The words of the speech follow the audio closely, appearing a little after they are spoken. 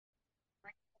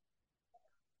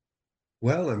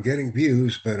Well, I'm getting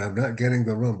views, but I'm not getting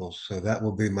the rumbles. So that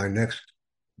will be my next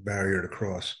barrier to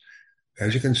cross.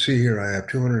 As you can see here, I have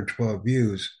 212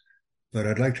 views, but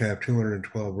I'd like to have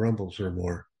 212 rumbles or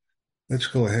more. Let's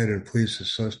go ahead and please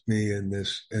assist me in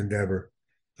this endeavor.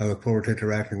 I look forward to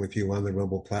interacting with you on the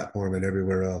Rumble platform and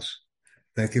everywhere else.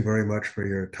 Thank you very much for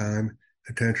your time,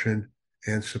 attention,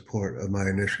 and support of my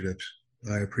initiatives.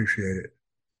 I appreciate it.